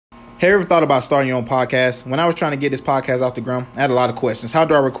Have you ever thought about starting your own podcast? When I was trying to get this podcast off the ground, I had a lot of questions. How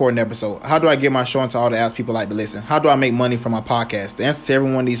do I record an episode? How do I get my show into all the apps people like to listen? How do I make money from my podcast? The answer to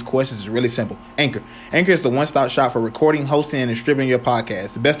every one of these questions is really simple. Anchor. Anchor is the one-stop shop for recording, hosting, and distributing your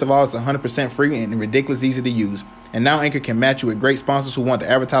podcast. The best of all, it's 100% free and ridiculous easy to use. And now Anchor can match you with great sponsors who want to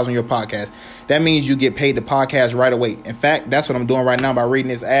advertise on your podcast. That means you get paid to podcast right away. In fact, that's what I'm doing right now by reading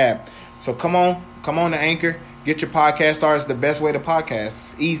this ad. So come on to Anchor. Get your podcast started. It's the best way to podcast.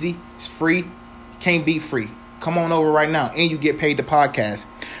 It's easy. It's free. Can't beat free. Come on over right now, and you get paid to podcast.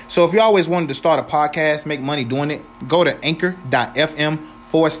 So if you always wanted to start a podcast, make money doing it, go to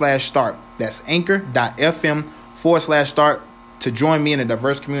anchor.fm/start. That's anchor.fm/start to join me in a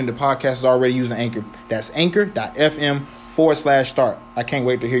diverse community of podcasters already using Anchor. That's anchor.fm/start. I can't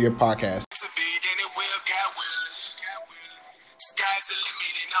wait to hear your podcast. Sky's the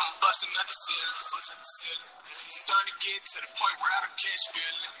limit and I'm busting at the ceiling. Starting to get to the point where I don't catch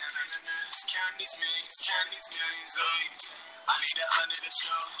feeling. Just counting these millions, I need 100 to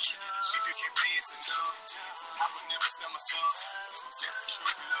show. If you can't pay, it's a no. I would never sell my soul. That's the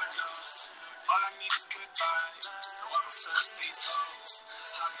truth, Lord knows. All I need is good vibes, so I don't trust these hoes.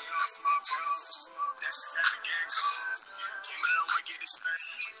 I've been on small bros. That's just how the game goes. Came a long way, get it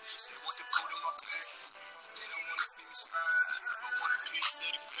straight. They want the food in my plate. They don't want to see me smile, but want a piece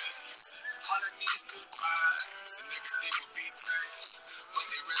of the pay. All I need is good vibes, and everything will be great. But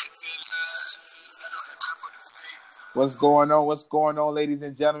they really tell lies, I don't have time for the fake. What's going on? What's going on, ladies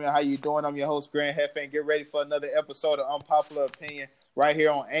and gentlemen? How you doing? I'm your host, Grand Hefe, and get ready for another episode of Unpopular Opinion right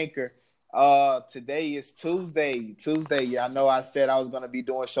here on Anchor. Today is Tuesday. Yeah, I know I said I was going to be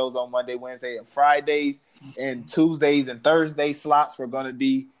doing shows on Monday, Wednesday, and Fridays, and Tuesdays and Thursday slots were going to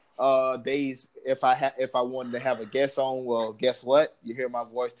be days if I wanted to have a guest on. Well, guess what? You hear my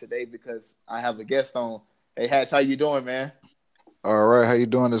voice today because I have a guest on. Hey, Hatch, how you doing, man? All right, how you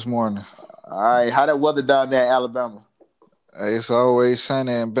doing this morning? All right, how that weather down there in Alabama? Hey, it's always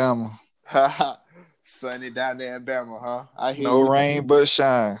sunny in Bama. Sunny down there in Bama, huh? I hear No you. rain but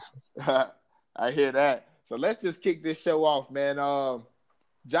shine. I hear that. So let's just kick this show off, man.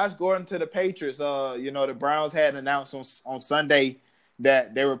 Josh Gordon to the Patriots. The Browns had announced on Sunday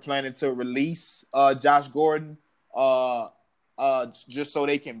that they were planning to release Josh Gordon just so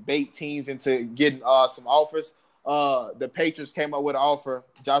they can bait teams into getting some offers. The Patriots came up with an offer.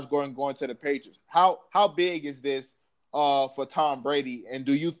 Josh Gordon going to the Patriots. How big is this for Tom Brady? And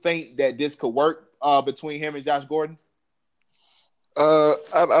do you think that this could work between him and Josh Gordon?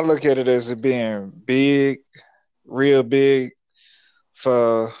 I look at it as it being big, real big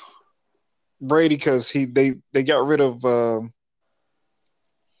for Brady because they got rid of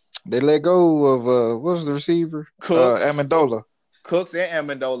they let go of what was the receiver? Cooks. Amendola. Cooks and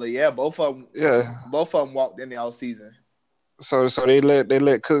Amendola, yeah, both of them walked in the offseason. So they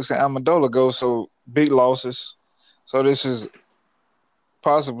let Cooks and Amendola go, so big losses. So this is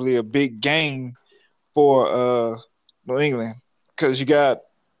possibly a big game for New England because you got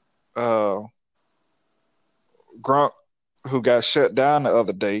Gronk who got shut down the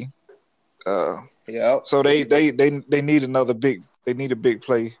other day. Yeah. So they need another big. They need a big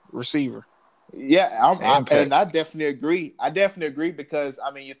play receiver. Yeah, and I definitely agree. Because,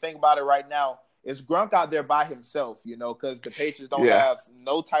 I mean, you think about it right now, it's Gronk out there by himself, because the Patriots don't have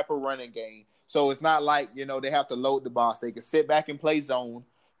no type of running game. So it's not like, they have to load the box. They can sit back and play zone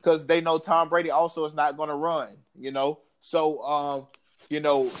because they know Tom Brady also is not going to run, So,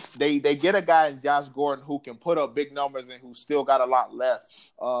 they get a guy in Josh Gordon who can put up big numbers and who still got a lot left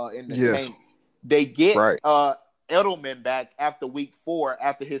in the tank. They get Edelman back after week 4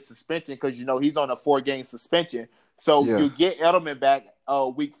 after his suspension because he's on a 4-game suspension. So you get Edelman back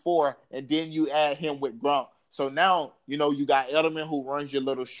week 4 and then you add him with Gronk. So now you got Edelman who runs your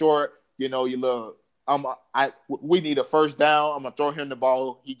little short. We need a first down. I'm gonna throw him the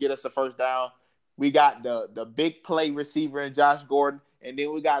ball. He get us a first down. We got the big play receiver in Josh Gordon, and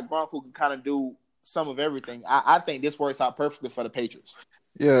then we got Gronk who can kind of do some of everything. I think this works out perfectly for the Patriots.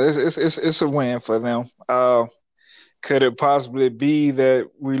 Yeah, it's a win for them. Could it possibly be that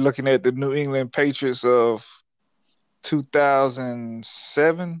we're looking at the New England Patriots of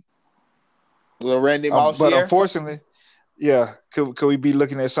 2007? Randy Moss but unfortunately, could we be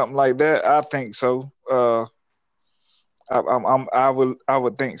looking at something like that? I think so. I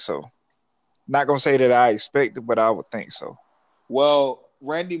would think so. Not gonna say that I expect it, but I would think so. Well,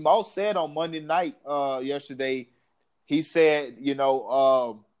 Randy Moss said on Monday night yesterday, he said,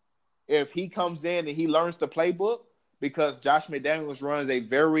 if he comes in and he learns the playbook, because Josh McDaniels runs a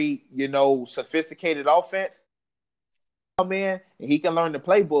very, sophisticated offense. Come in and he can learn the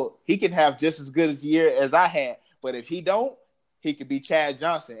playbook. He can have just as good a year as I had. But if he don't, he could be Chad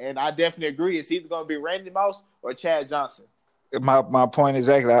Johnson. And I definitely agree. It's either going to be Randy Moss or Chad Johnson. My point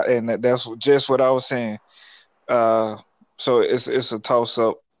exactly, and that's just what I was saying. So it's a toss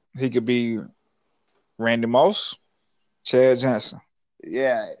up. He could be Randy Moss, Chad Johnson.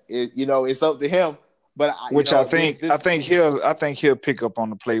 Yeah, it's up to him. But I think he'll pick up on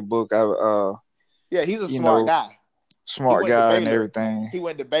the playbook. Yeah, he's a smart guy. Smart guy and everything. He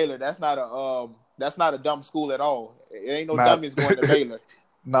went to Baylor. That's not a dumb school at all. It ain't no dummies going to Baylor.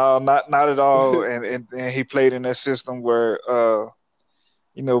 No, not at all. and he played in that system where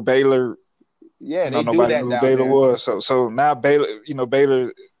Baylor. Yeah, they nobody do that knew down who Baylor there. was. So now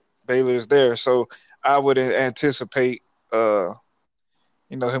Baylor is there. So I would anticipate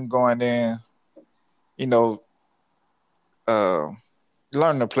him going in, learning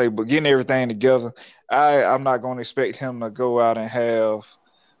the playbook, getting everything together. I'm not going to expect him to go out and have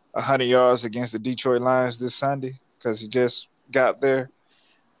 100 yards against the Detroit Lions this Sunday because he just got there.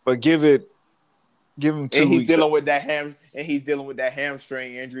 But give him 2 weeks. And he's dealing with that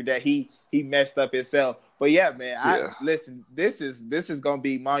hamstring injury that he messed up himself. But yeah, man, listen. This is going to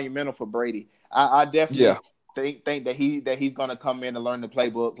be monumental for Brady. I definitely think that he's going to come in and learn the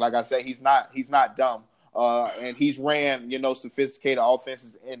playbook. Like I said, he's not dumb. And he's ran sophisticated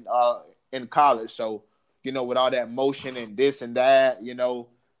offenses in college. So with all that motion and this and that,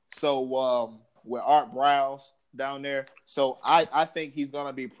 So with Art Browse down there, so I think he's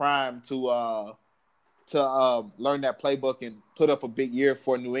gonna be primed to learn that playbook and put up a big year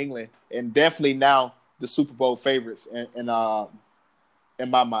for New England, and definitely now the Super Bowl favorites in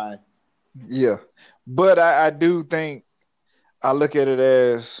my mind. Yeah, but I do think I look at it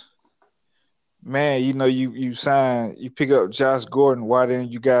as, man, you pick up Josh Gordon. Why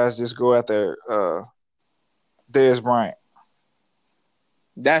didn't you guys just go after Dez Bryant?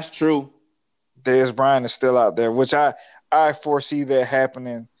 That's true. Dez Bryant is still out there, which I foresee that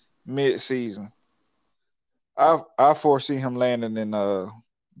happening mid-season. I foresee him landing in New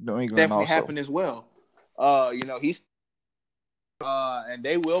England. Definitely also happen as well. He's and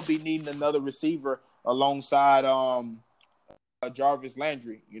they will be needing another receiver alongside Jarvis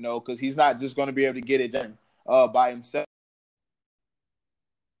Landry. Because he's not just going to be able to get it done by himself.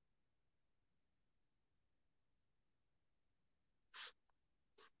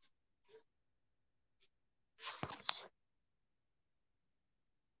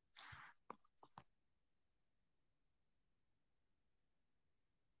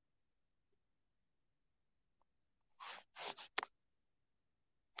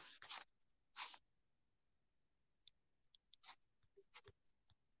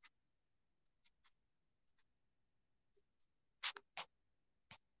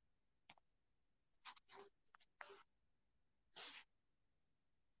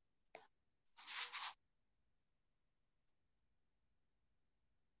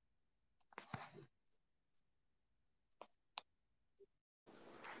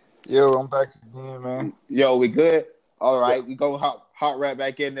 Yo, I'm back again, man. Yo, we good? All right, we go hot right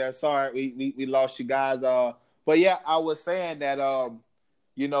back in there. Sorry, we lost you guys. But yeah, I was saying that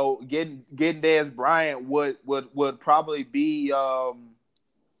getting Dez Bryant would probably be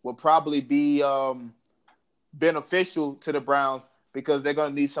beneficial to the Browns because they're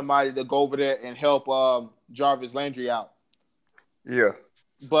gonna need somebody to go over there and help Jarvis Landry out. Yeah.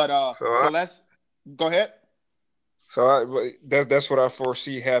 But so let's go ahead. So that's what I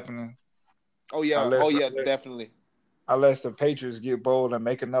foresee happening. Oh yeah, definitely. Unless the Patriots get bold and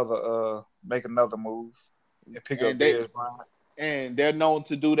make another move and pick up Dez Bryant. And they're known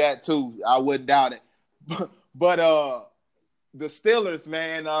to do that too. I wouldn't doubt it. But the Steelers,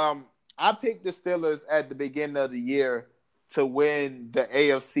 man, I picked the Steelers at the beginning of the year to win the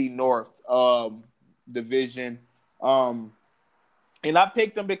AFC North division. And I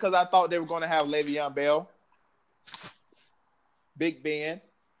picked them because I thought they were going to have Le'Veon Bell, Big Ben,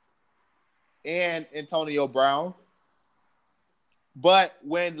 and Antonio Brown. But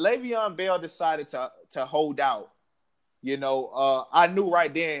when Le'Veon Bell decided to hold out, I knew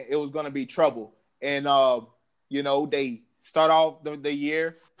right then it was going to be trouble. And, they start off the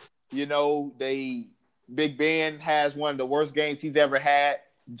year, Big Ben has one of the worst games he's ever had.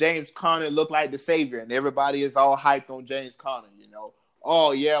 James Conner looked like the savior, and everybody is all hyped on James Conner,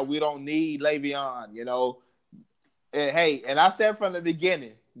 Oh, yeah, we don't need Le'Veon, And, hey, and I said from the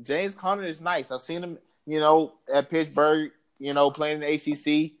beginning, James Conner is nice. I've seen him, at Pittsburgh, playing in the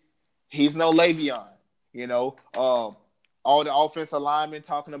ACC. He's no Le'Veon, all the offensive linemen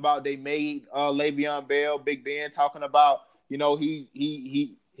talking about they made Le'Veon Bell, Big Ben talking about,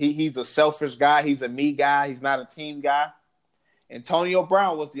 he's a selfish guy. He's a me guy. He's not a team guy. Antonio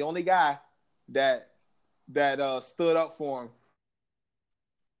Brown was the only guy that stood up for him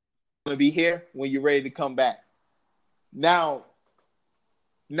to be here when you're ready to come back. Now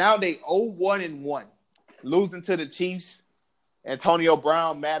they 0-1-1, losing to the Chiefs. Antonio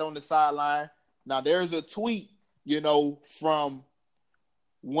Brown mad on the sideline. Now there's a tweet, from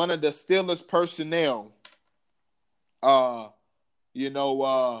one of the Steelers personnel.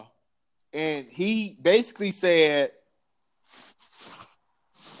 And he basically said,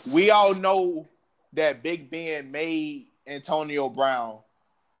 we all know that Big Ben made Antonio Brown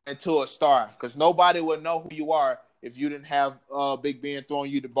into a star because nobody would know who you are if you didn't have Big Ben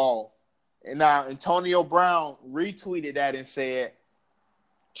throwing you the ball. And now Antonio Brown retweeted that and said,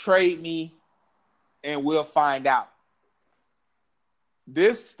 trade me and we'll find out.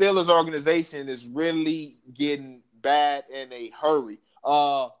 This Steelers organization is really getting bad in a hurry.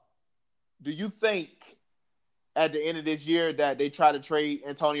 Do you think at the end of this year that they try to trade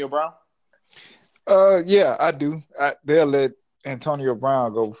Antonio Brown? Yeah, I do. They'll let Antonio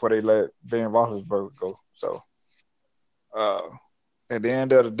Brown go before they let Ben Roethlisberger go. So, at the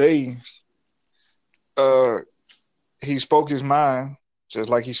end of the day, he spoke his mind, just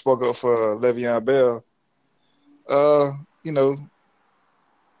like he spoke up for Le'Veon Bell.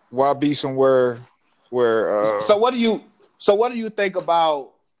 Why be somewhere where? So what do you think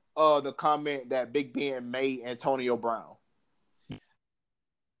about the comment that Big Ben made Antonio Brown? Do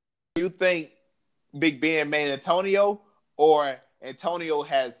you think Big Ben made Antonio, or Antonio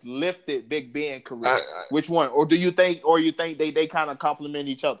has lifted Big Ben career? Which one? Or do you think they kind of complement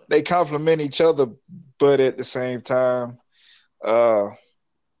each other? They complement each other, but at the same time,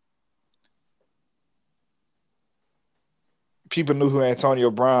 people knew who Antonio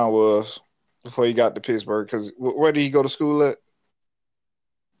Brown was before he got to Pittsburgh. Because where did he go to school at?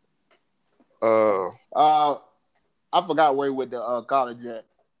 I forgot where he went to college at.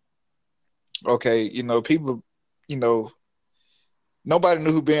 Okay, people, nobody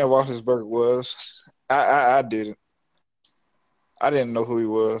knew who Ben Roethlisberger was. I didn't. I didn't know who he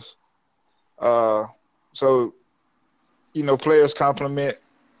was. So, players compliment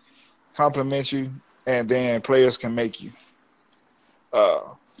you, and then players can make you.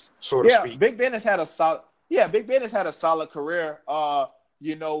 So to speak. Big Ben has had a solid career.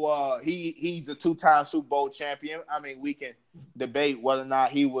 He's a 2-time Super Bowl champion. I mean, we can debate whether or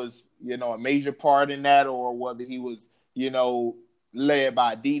not he was, a major part in that, or whether he was, led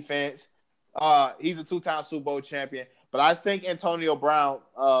by defense. He's a 2-time Super Bowl champion. But I think Antonio Brown,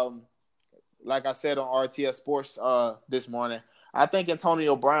 like I said on RTS Sports this morning, I think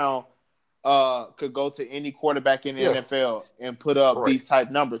Antonio Brown could go to any quarterback in the NFL and put up these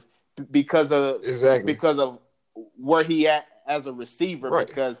type numbers because of where he at as a receiver,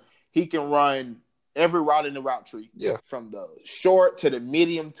 because he can run every route in the route tree. Yeah. From the short to the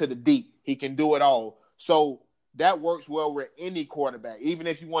medium to the deep. He can do it all. So that works well with any quarterback. Even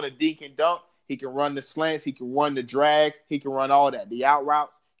if you want to dink and dunk, he can run the slants, he can run the drags, he can run all that. The out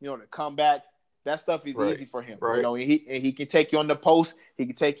routes, the comebacks, that stuff is easy for him. Right. And he can take you on the post, he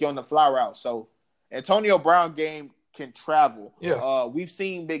can take you on the fly route. So Antonio Brown game can travel. Yeah. We've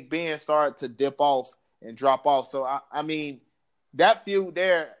seen Big Ben start to dip off and drop off. So I mean, that feud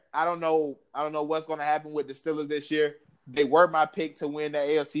there, I don't know what's going to happen with the Steelers this year. They were my pick to win the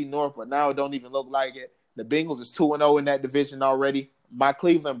AFC North, but now it don't even look like it. The Bengals is 2-0 in that division already. My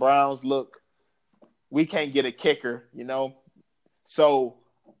Cleveland Browns we can't get a kicker, So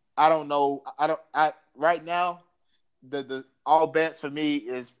I don't know. Right now, the all bets for me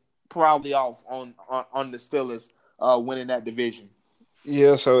is probably off on the Steelers winning that division.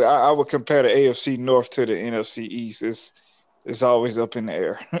 Yeah, so I would compare the AFC North to the NFC East. It's always up in the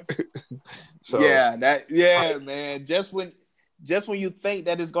air. So man. Just when you think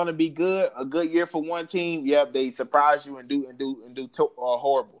that it's going to be a good year for one team, they surprise you and do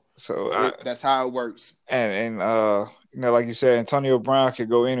horrible. So that's how it works. And like you said, Antonio Brown could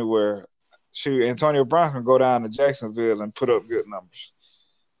go anywhere. Shoot, Antonio Brown can go down to Jacksonville and put up good numbers.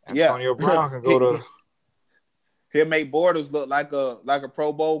 Antonio Brown can go to. He'll make Bortles look like a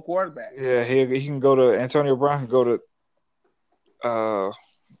Pro Bowl quarterback. Yeah, he can go to. Antonio Brown can go to.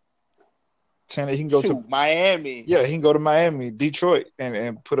 He can go to Miami. Yeah, he can go to Miami, Detroit,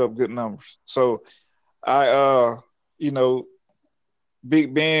 and put up good numbers. So,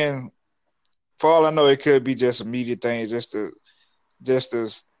 Big Ben. For all I know, it could be just a media thing, just for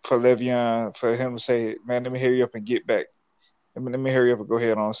Le'Veon, for him to say, "Man, let me hurry up and get back. Let me hurry up and go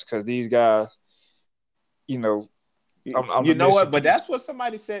ahead on us," because these guys, I'm you know what? But that's what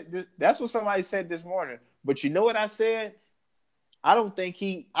somebody said. That's what somebody said this morning. But you know what I said? I don't think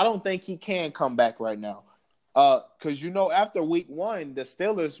he can come back right now. Because after week 1, the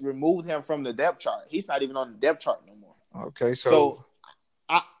Steelers removed him from the depth chart. He's not even on the depth chart no more. Okay, so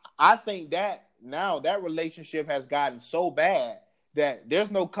I think that now that relationship has gotten so bad that there's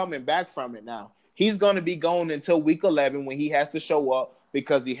no coming back from it now. He's going to be gone until week 11 when he has to show up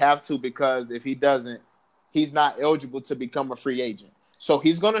because because if he doesn't, he's not eligible to become a free agent. So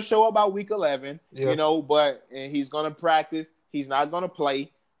he's going to show up by week 11, and he's going to practice. He's not going to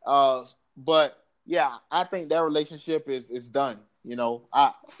play. But yeah, I think that relationship is done.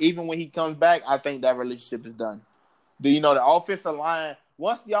 Even when he comes back, I think that relationship is done. The offensive line,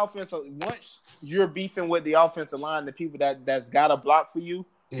 once you're beefing with the offensive line, the people that's got a block for you,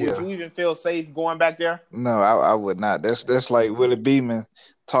 would you even feel safe going back there? No, I would not. That's like Willie Beeman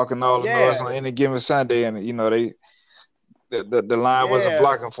talking all the noise on any given Sunday, and the line wasn't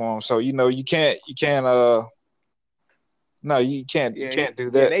blocking for him. So you can't you can't do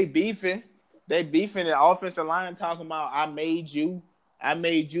that. Yeah, they beefing the offensive line talking about I made you, and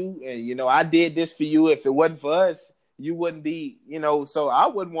I did this for you. If it wasn't for us, you wouldn't be, so I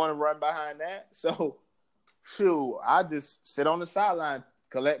wouldn't want to run behind that. So shoot, I just sit on the sideline,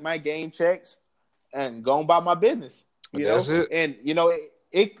 collect my game checks, and go about my business. That's it. And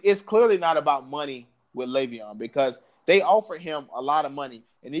it's clearly not about money with Le'Veon because they offered him a lot of money,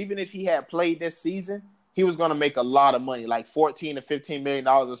 and even if he had played this season, he was going to make a lot of money, like $14 to $15 million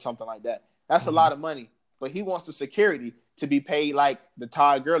or something like that. That's a lot of money, but he wants the security to be paid like the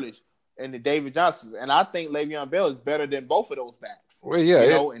Todd Gurley's and the David Johnsons, and I think Le'Veon Bell is better than both of those backs. Well,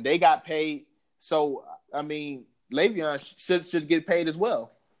 yeah, and they got paid. So I mean, Le'Veon should get paid as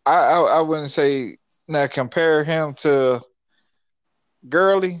well. I wouldn't say now compare him to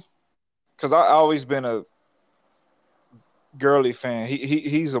Gurley because I always been a Gurley fan.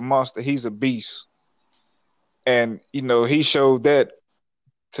 He's a monster. He's a beast, and he showed that.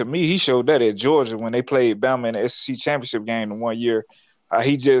 To me, he showed that at Georgia when they played Bama in the SEC championship game in 1 year.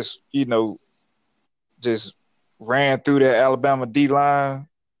 He just ran through that Alabama D line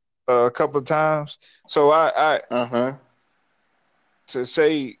a couple of times. So I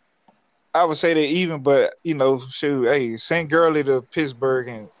would say that even, but shoot, hey, send Gurley to Pittsburgh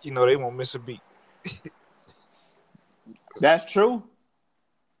and they won't miss a beat. That's true.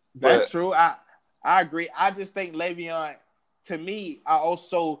 That's true. I agree. I just think Le'Veon, to me, I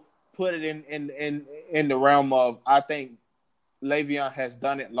also put it in the realm of I think Le'Veon has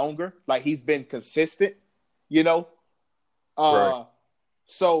done it longer. Like he's been consistent, Right.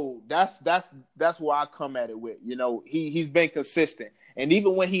 So that's where I come at it with. He's been consistent, and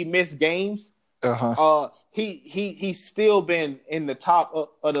even when he missed games, he's still been in the top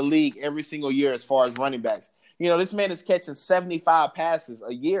of the league every single year as far as running backs. This man is catching 75 passes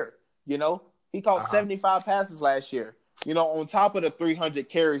a year. He caught 75 passes last year. On top of the 300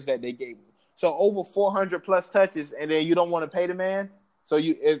 carries that they gave him. So over 400 plus touches, and then you don't want to pay the man. So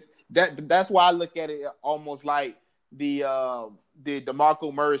that's why I look at it almost like the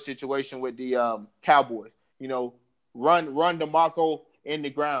DeMarco Murray situation with the Cowboys. Run DeMarco in the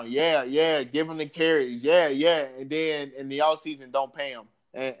ground. Yeah, give him the carries. Yeah, and then in the offseason, don't pay him.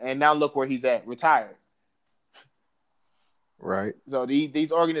 And now look where he's at, retired. Right. So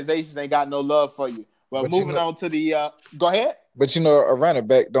these organizations ain't got no love for you. But moving on to the go ahead. But a running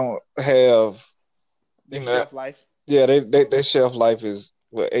back don't have shelf life. Yeah, their shelf life is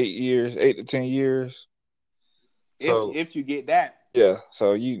 8 to 10 years. If you get that. Yeah.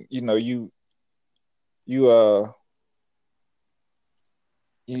 So you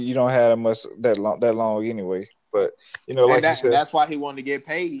don't have much that long anyway. But like you said, that's why he wanted to get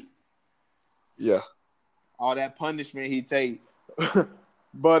paid. Yeah. All that punishment he take.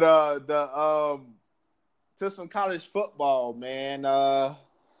 But to some college football, man. I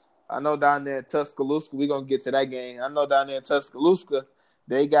know down there in Tuscaloosa, we're gonna get to that game. I know down there in Tuscaloosa,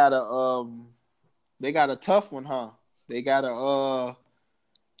 they got a tough one, huh? They got a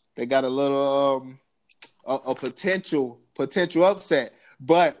little a potential upset.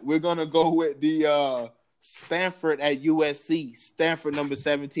 But we're gonna go with the Stanford at USC. Stanford, number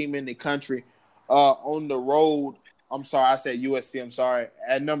 17 in the country, on the road. I'm sorry, I said USC. I'm sorry.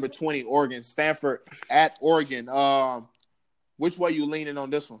 At number 20, Oregon. Stanford at Oregon. Which way you leaning on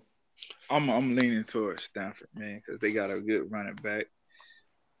this one? I'm leaning towards Stanford, man, because they got a good running back.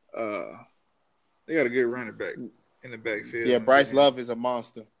 They got a good running back in the backfield. Yeah, Bryce Love is a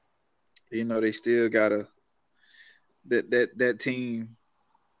monster. They still got that team.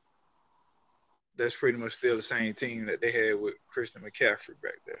 That's pretty much still the same team that they had with Christian McCaffrey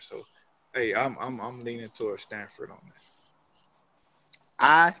back there. So. Hey, I'm leaning towards Stanford on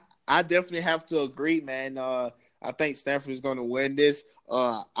that. I definitely have to agree, man. I think Stanford is going to win this.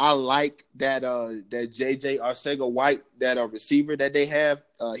 I like that JJ Arcega-White, that receiver that they have.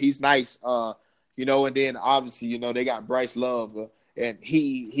 He's nice. And then obviously, they got Bryce Love. and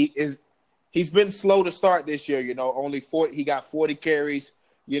he's been slow to start this year. You know, only 40. He got 40 carries.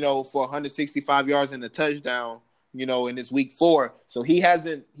 You know, for 165 yards and a touchdown. You know, in this week 4, so he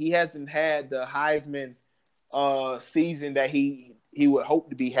hasn't had the Heisman season that he would hope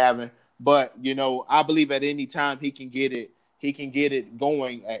to be having. But you know, I believe at any time he can get it. He can get it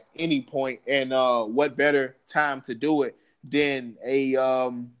going at any point. And what better time to do it than a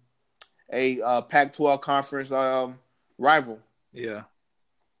Pac-12 conference rival? Yeah,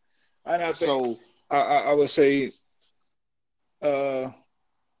 and I think so. I would say, I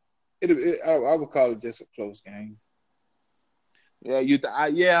would call it just a close game. Yeah,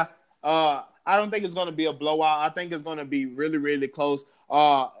 I don't think it's going to be a blowout. I think it's going to be really, really close.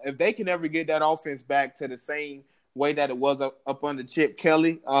 If they can ever get that offense back to the same way that it was up under Chip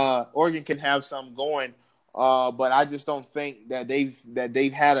Kelly, Oregon can have something going. But I just don't think that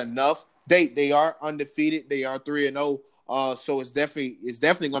they've had enough. They are undefeated. They are 3-0. So it's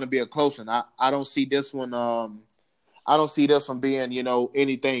definitely going to be a close one. I don't see this one. I don't see this one being, you know,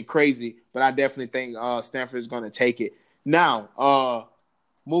 anything crazy, but I definitely think Stanford is going to take it. Now,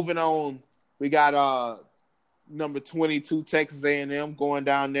 moving on, we got number 22 Texas A&M going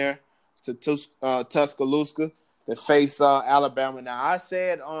down there to Tuscaloosa to face Alabama. Now, I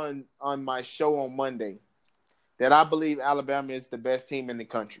said on my show on Monday that I believe Alabama is the best team in the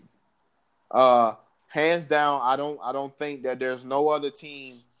country. Hands down, I don't think that there's no other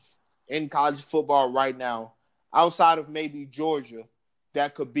team in college football right now outside of maybe Georgia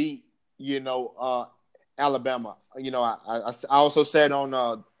that could beat, you know, Alabama. You know, I also said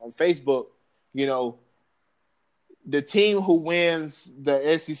on Facebook, you know, the team who wins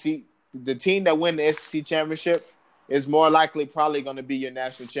the SEC, the team that wins the SEC championship is more likely probably going to be your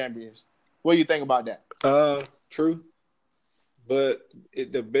national champions. What do you think about that? True. But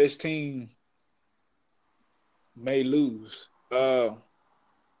the best team may lose.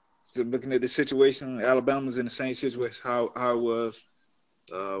 So looking at the situation, Alabama's in the same situation how it was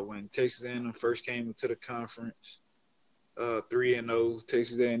when Texas A&M first came into the conference. 3-0.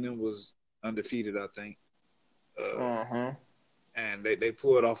 Texas A&M was undefeated, I think. And they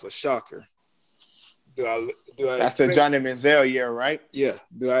pulled off a shocker. Do I That's the Johnny Manziel year, right? Yeah.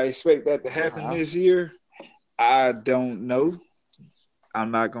 Do I expect that to happen this year? I don't know.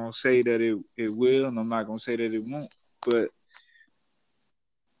 I'm not gonna say that it will, and I'm not gonna say that it won't. But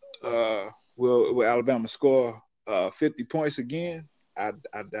will Alabama score 50 points again? I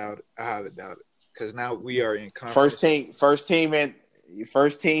doubt it. I highly doubt it. Because now we are in conference. First team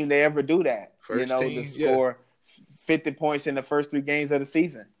they ever do that. To score 50 points in the first 3 games of the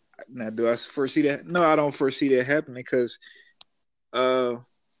season. Now, do I foresee that? No, I don't foresee that happening because I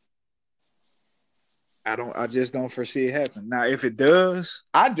just don't foresee it happening. Now, if it does,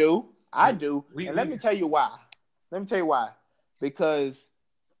 I do. Let me tell you why. Because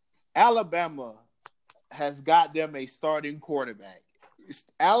Alabama has got them a starting quarterback.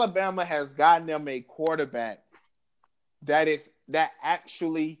 Alabama has gotten them a quarterback that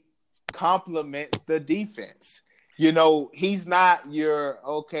actually complements the defense. You know, he's not your,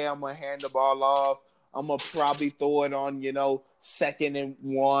 okay, I'm going to hand the ball off. I'm going to probably throw it on, 2nd and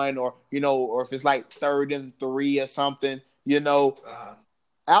 1 or, or if it's like 3rd and 3 or something,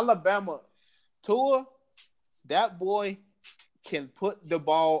 Alabama, Tua, that boy can put the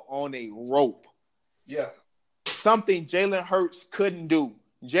ball on a rope. Yeah. Something Jalen Hurts couldn't do.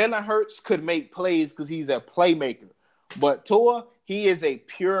 Jalen Hurts could make plays because he's a playmaker. But Tua, he is a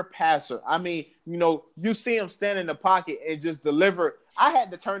pure passer. I mean, you see him stand in the pocket and just deliver. I had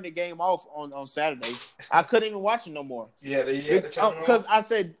to turn the game off on Saturday. I couldn't even watch it no more. Yeah, because I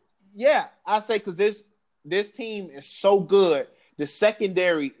said, because this team is so good. The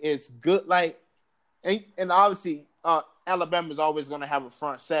secondary is good. And obviously, Alabama is always going to have a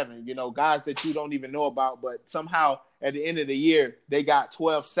front 7, guys that you don't even know about, but somehow at the end of the year, they got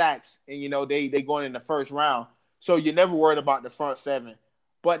 12 sacks and, they going in the first round. So you're never worried about the front 7.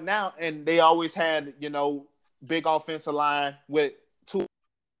 But now, and they always had, big offensive line with 2.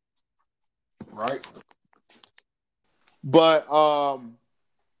 Right. But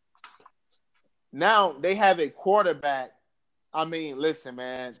now they have a quarterback. I mean, listen,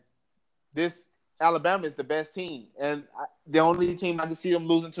 man, this Alabama is the best team. And the only team I can see them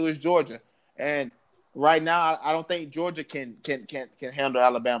losing to is Georgia. And right now, I don't think Georgia can handle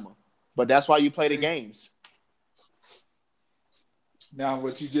Alabama. But that's why you play the games. Now,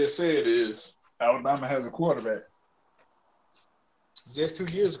 what you just said is Alabama has a quarterback. Just 2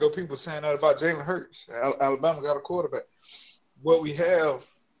 years ago, people were saying that about Jalen Hurts. Alabama got a quarterback. What we have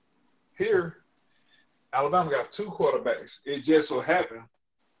here, Alabama got 2 quarterbacks. It just so happened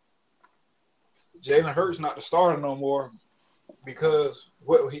Jalen Hurts not the starter no more. because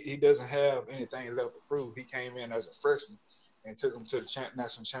he doesn't have anything left to prove. He came in as a freshman and took him to the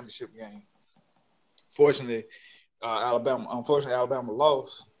national championship game. Unfortunately, Alabama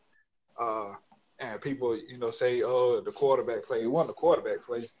lost. And people, say, "Oh, the quarterback play." It wasn't the quarterback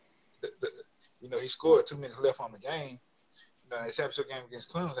play. He scored 2 minutes left on the game. In the championship game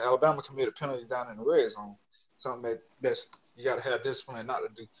against Clemson, Alabama committed penalties down in the red zone. Something that's you got to have discipline not to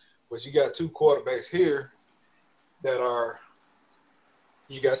do. But you got two quarterbacks here that are.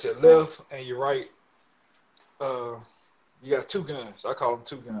 You got your left and your right. You got two guns. I call them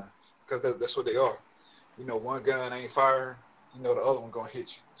two guns because that's what they are. One gun ain't firing. The other one gonna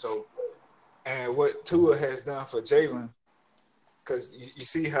hit you. So, and what Tua has done for Jalen, because you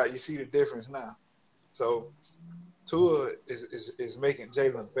see the difference now. So, Tua is making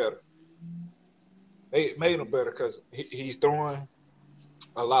Jalen better. They made him better because he's throwing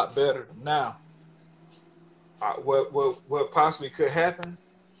a lot better now. What possibly could happen?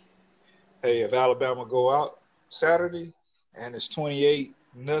 Hey, if Alabama go out Saturday and it's 28-0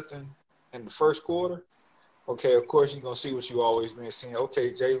 in the first quarter, okay, of course you're gonna see what you always been seeing.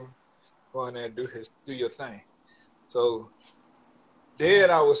 Okay, Jalen, go in there and do your thing. So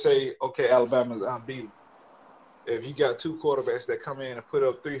then I would say, okay, Alabama's unbeatable. If you got two quarterbacks that come in and put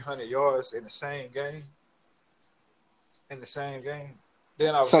up 300 yards in the same game, then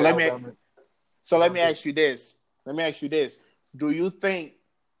I would say Alabama. So let me ask you this. Do you think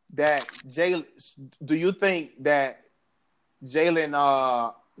that Jalen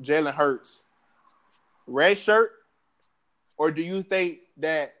Hurts redshirt, or do you think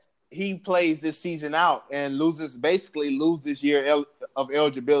that he plays this season out and loses year of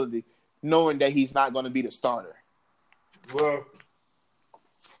eligibility, knowing that he's not going to be the starter? Well,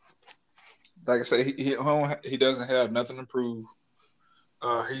 like I said, he doesn't have nothing to prove.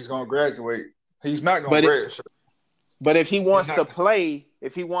 He's going to graduate. He's not going to redshirt. But if he wants to play,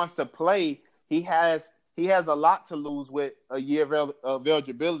 he has a lot to lose with a year of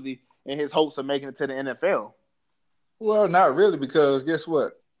eligibility in his hopes of making it to the NFL. Well, not really, because guess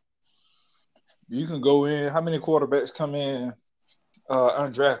what? You can go in. How many quarterbacks come in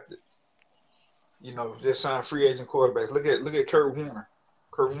undrafted? Just sign free agent quarterbacks. Look at Kurt Warner.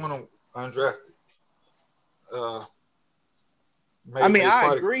 Kurt Warner undrafted.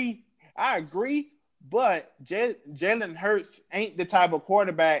 I agree. But Jalen Hurts ain't the type of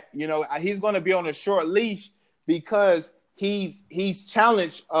quarterback, he's going to be on a short leash because he's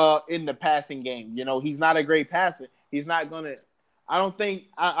challenged in the passing game. He's not a great passer. He's not going to – I don't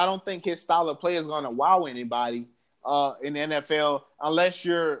think his style of play is going to wow anybody in the NFL unless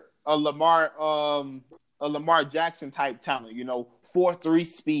you're a Lamar Jackson type talent, 4.3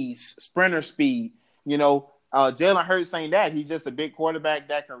 speed, sprinter speed, Jalen Hurts ain't that. He's just a big quarterback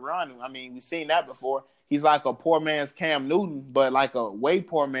that can run. I mean, we've seen that before. He's like a poor man's Cam Newton, but like a way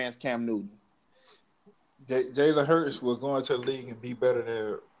poor man's Cam Newton. Jalen Hurts will go into the league and be better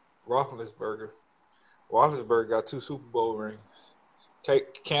than Roethlisberger. Roethlisberger got 2 Super Bowl rings.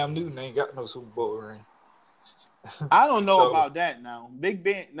 Cam Newton ain't got no Super Bowl ring. I don't know about that now. Big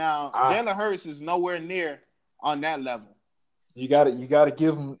Ben. Now, Jalen Hurts is nowhere near on that level. You got to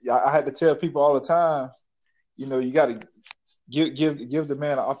give him. I had to tell people all the time. You got to give the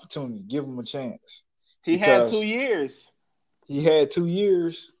man an opportunity. Give him a chance. He had 2 years. He had 2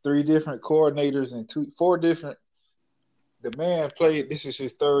 years, 3 different coordinators, and 4 different. The man played. This is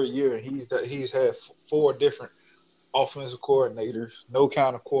his 3rd year. He's had 4 different offensive coordinators. No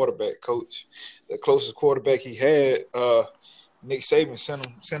kind of quarterback coach. The closest quarterback he had, Nick Saban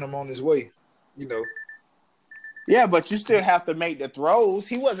sent him on his way. Yeah, but you still have to make the throws.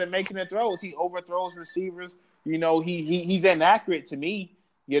 He wasn't making the throws. He overthrows receivers. He's inaccurate to me.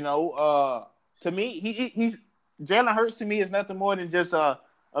 To me, he's Jalen Hurts to me is nothing more than just a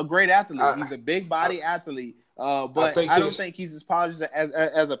great athlete. He's a big body athlete. But I don't think he's as polished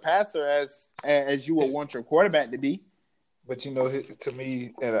as a passer as you would want your quarterback to be. But to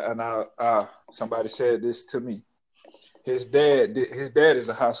me, and somebody said this to me. His dad is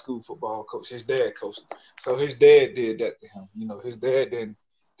a high school football coach. His dad coached, so his dad did that to him. His dad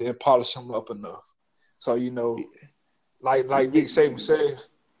didn't polish him up enough. So like Nick Saban said,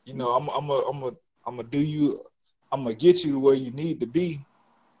 I'm gonna do you. I'm gonna get you where you need to be.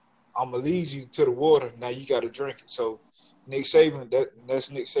 I'm gonna lead you to the water. Now you got to drink it. So Nick Saban,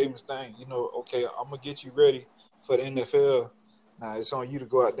 that's Nick Saban's thing. Okay, I'm gonna get you ready for the NFL. Now it's on you to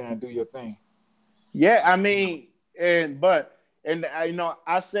go out there and do your thing. Yeah, I mean. I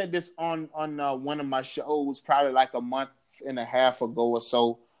said this on one of my shows probably like a month and a half ago or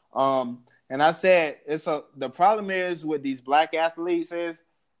so. And I said the problem is with these black athletes is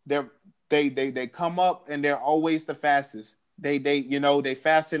they come up and they're always the fastest. They they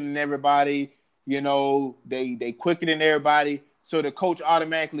faster than everybody. They quicker than everybody. So the coach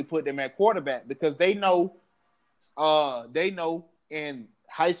automatically put them at quarterback because they know in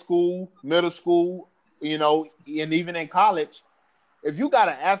high school, middle school, and even in college, if you got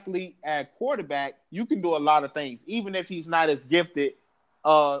an athlete at quarterback, you can do a lot of things, even if he's not as gifted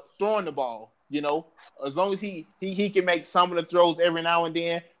throwing the ball. As long as he can make some of the throws every now and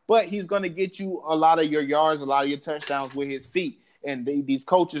then, but he's going to get you a lot of your yards, a lot of your touchdowns with his feet. And these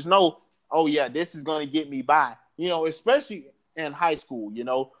coaches know, oh yeah, this is going to get me by. Especially in high school.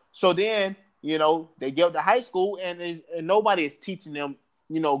 So then they get to high school and nobody is teaching them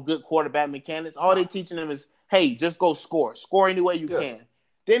good quarterback mechanics. All they're teaching them is, hey, just go score any way you can.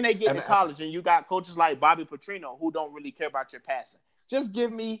 Then they get to college and you got coaches like Bobby Petrino who don't really care about your passing. Just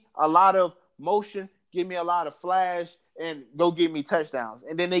give me a lot of motion, give me a lot of flash, and go give me touchdowns.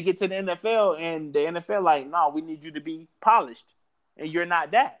 And then they get to the NFL, and the NFL like, no, we need you to be polished, and you're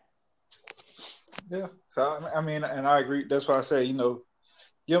not that. Yeah. So I mean, and I agree. That's why I say, he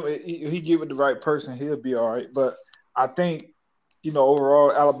give it the right person, he'll be all right. But I think,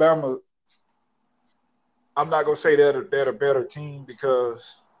 overall, Alabama, I'm not gonna say they're a better team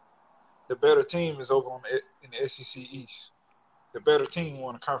because the better team is over in the SEC East. The better team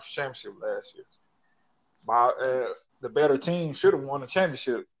won a conference championship last year. The better team should have won a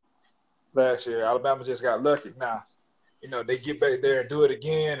championship last year. Alabama just got lucky. Now, they get back there and do it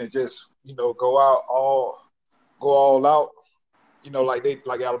again and just, go all out.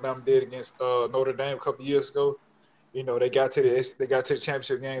 Like Alabama did against Notre Dame a couple years ago. They got to the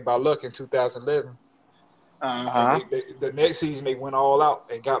championship game by luck in 2011. And the next season they went all out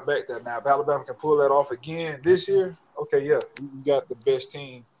and got back there. Now, if Alabama can pull that off again this year, okay, yeah, you got the best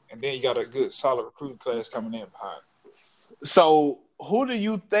team, and then you got a good, solid recruiting class coming in behind. So, who do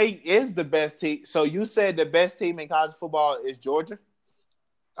you think is the best team? So, you said the best team in college football is Georgia?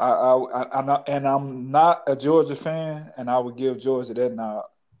 I'm not a Georgia fan, and I would give Georgia that nod.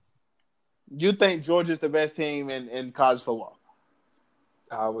 You think Georgia's the best team in college football?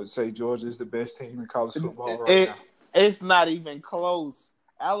 I would say Georgia is the best team in college football now. It's not even close.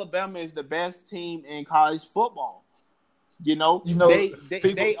 Alabama is the best team in college football. They are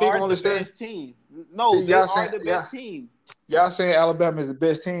the best team. No, they are the best team. Y'all saying Alabama is the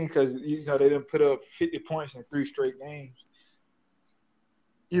best team because they didn't put up 50 points in 3 straight games.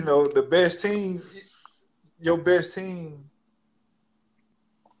 The best team, your best team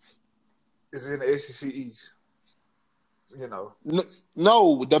is in the SEC East.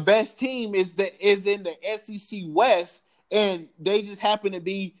 No, the best team is in the SEC West, and they just happen to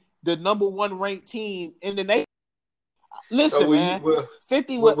be the number 1 ranked team in the nation. Listen, man.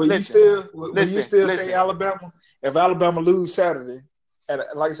 50. Will you still say Alabama? If Alabama lose Saturday, and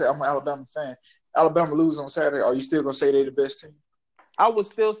like I said, I'm an Alabama fan. Alabama lose on Saturday, are you still gonna say they're the best team? I would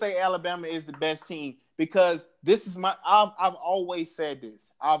still say Alabama is the best team because this is I've always said this.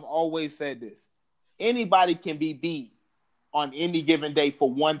 Anybody can be beat on any given day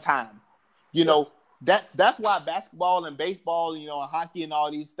for one time. That's why basketball and baseball, and hockey and all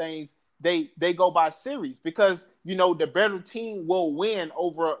these things, they go by series because, the better team will win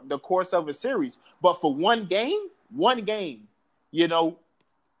over the course of a series. But for one game,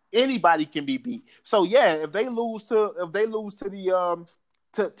 anybody can be beat. So yeah, if they lose to the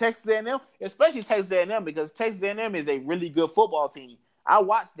to Texas A&M, especially Texas A&M, because Texas A&M is a really good football team. I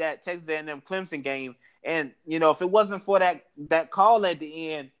watched that Texas A&M Clemson game, and if it wasn't for that call at the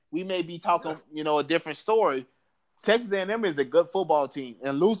end, we may be talking a different story. Texas A&M is a good football team,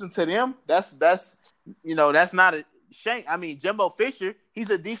 and losing to them, that's not a shame. I mean, Jimbo Fisher, he's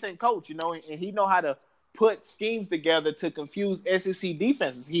a decent coach, and he know how to put schemes together to confuse SEC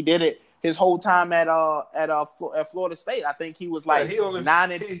defenses. He did it his whole time at Florida State. I think he was like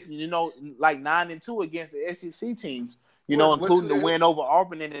 9-2 against the SEC teams, including the win over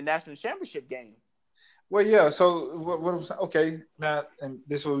Auburn in the national championship game. Well, yeah. So what I'm saying, okay, now and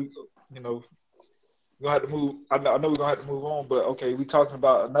this will, we're gonna have to move. I know we're gonna have to move on, but okay, we're talking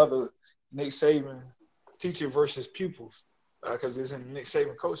about another Nick Saban teacher versus pupils because it's in the Nick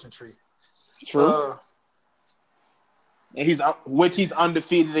Saban coaching tree. True. And he's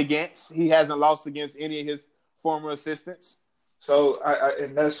undefeated against. He hasn't lost against any of his former assistants. So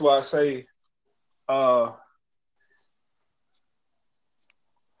and that's why I say,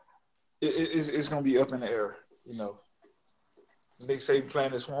 it's going to be up in the air. Nick Saban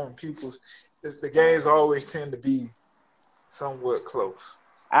playing his former pupils. The games always tend to be somewhat close.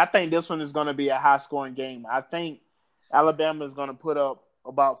 I think this one is going to be a high-scoring game. I think Alabama is going to put up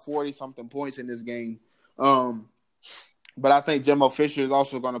about 40-something points in this game. But I think Jimbo Fisher is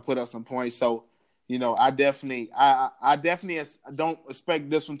also going to put up some points. So I definitely don't expect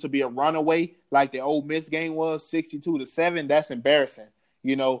this one to be a runaway like the Ole Miss game was, 62-7. That's embarrassing.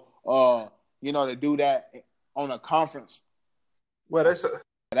 To do that on a conference. Well, that's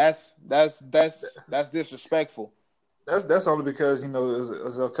disrespectful. That's only because it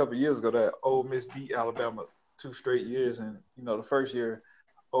was a couple of years ago that Ole Miss beat Alabama 2 straight years, and the first year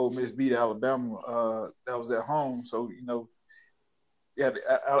Ole Miss beat Alabama, that was at home, so it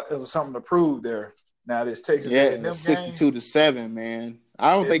was something to prove there. Now this Texas A&M 62-7, man.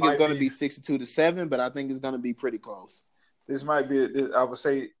 I don't think it's going to be 62-7, but I think it's going to be pretty close. This might be, I would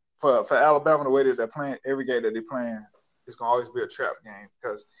say, for Alabama, the way that they're playing, every game that they're playing, it's going to always be a trap game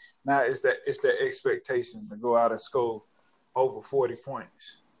because now it's that expectation to go out and score over 40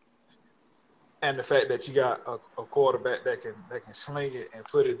 points, and the fact that you got a quarterback that can sling it and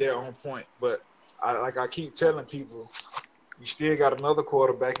put it there on point. But I keep telling people, you still got another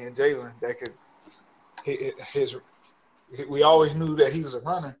quarterback in Jalen that could. We always knew that he was a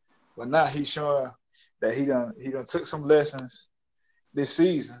runner, but now he's showing that he done took some lessons this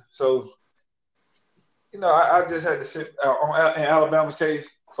season. So, I just had to sit in Alabama's case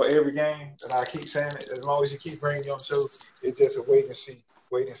for every game, and I keep saying it. As long as you keep bringing me on the show, it's just a wait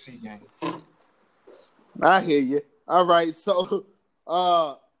and see game. I hear you. All right, so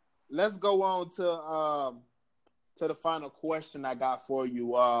let's go on to the final question I got for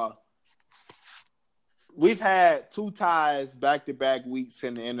you. We've had 2 ties back-to-back weeks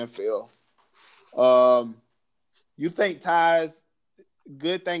in the NFL. You think ties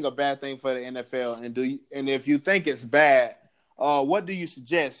good thing or bad thing for the NFL? And if you think it's bad, what do you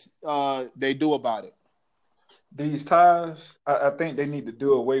suggest they do about it? These ties, I think they need to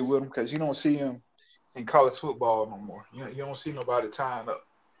do away with them because you don't see them in college football no more. You don't see nobody tying up.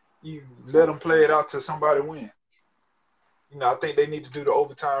 You let them play it out till somebody win. I think they need to do the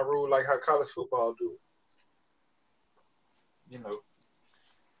overtime rule like how college football do.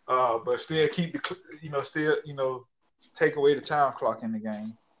 But still keep take away the time clock in the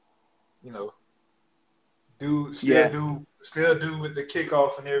game. Do with the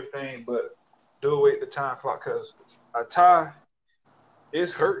kickoff and everything, but do away with the time clock because a tie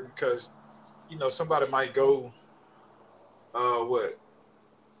is hurting because somebody might go how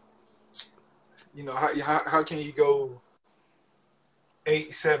can you go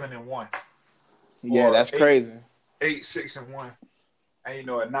 8-7-1? Yeah, that's crazy. 8-6-1, and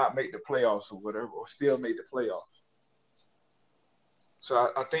and not make the playoffs or whatever, or still make the playoffs.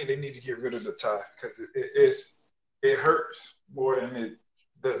 So I think they need to get rid of the tie because it hurts more than it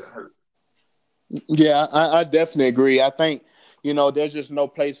doesn't hurt. Yeah, I definitely agree. I think there's just no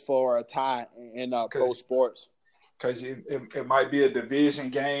place for a tie in pro sports because it might be a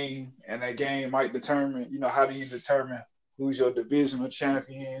division game, and that game might determine. How do you determine who's your divisional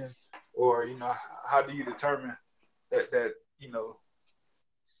champion, or how do you determine that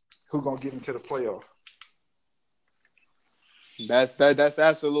who gonna get into the playoff? That's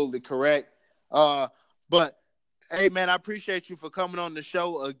absolutely correct. But hey, man, I appreciate you for coming on the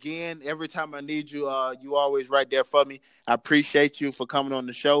show again. Every time I need you, you always right there for me. I appreciate you for coming on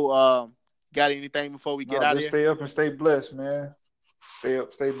the show. Got anything before we get out of here? Stay up and stay blessed, man. Stay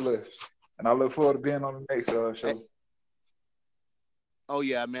up, stay blessed, and I look forward to being on the next show. Oh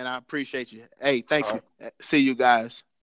yeah, man, I appreciate you. Hey, thank you. Right. See you guys.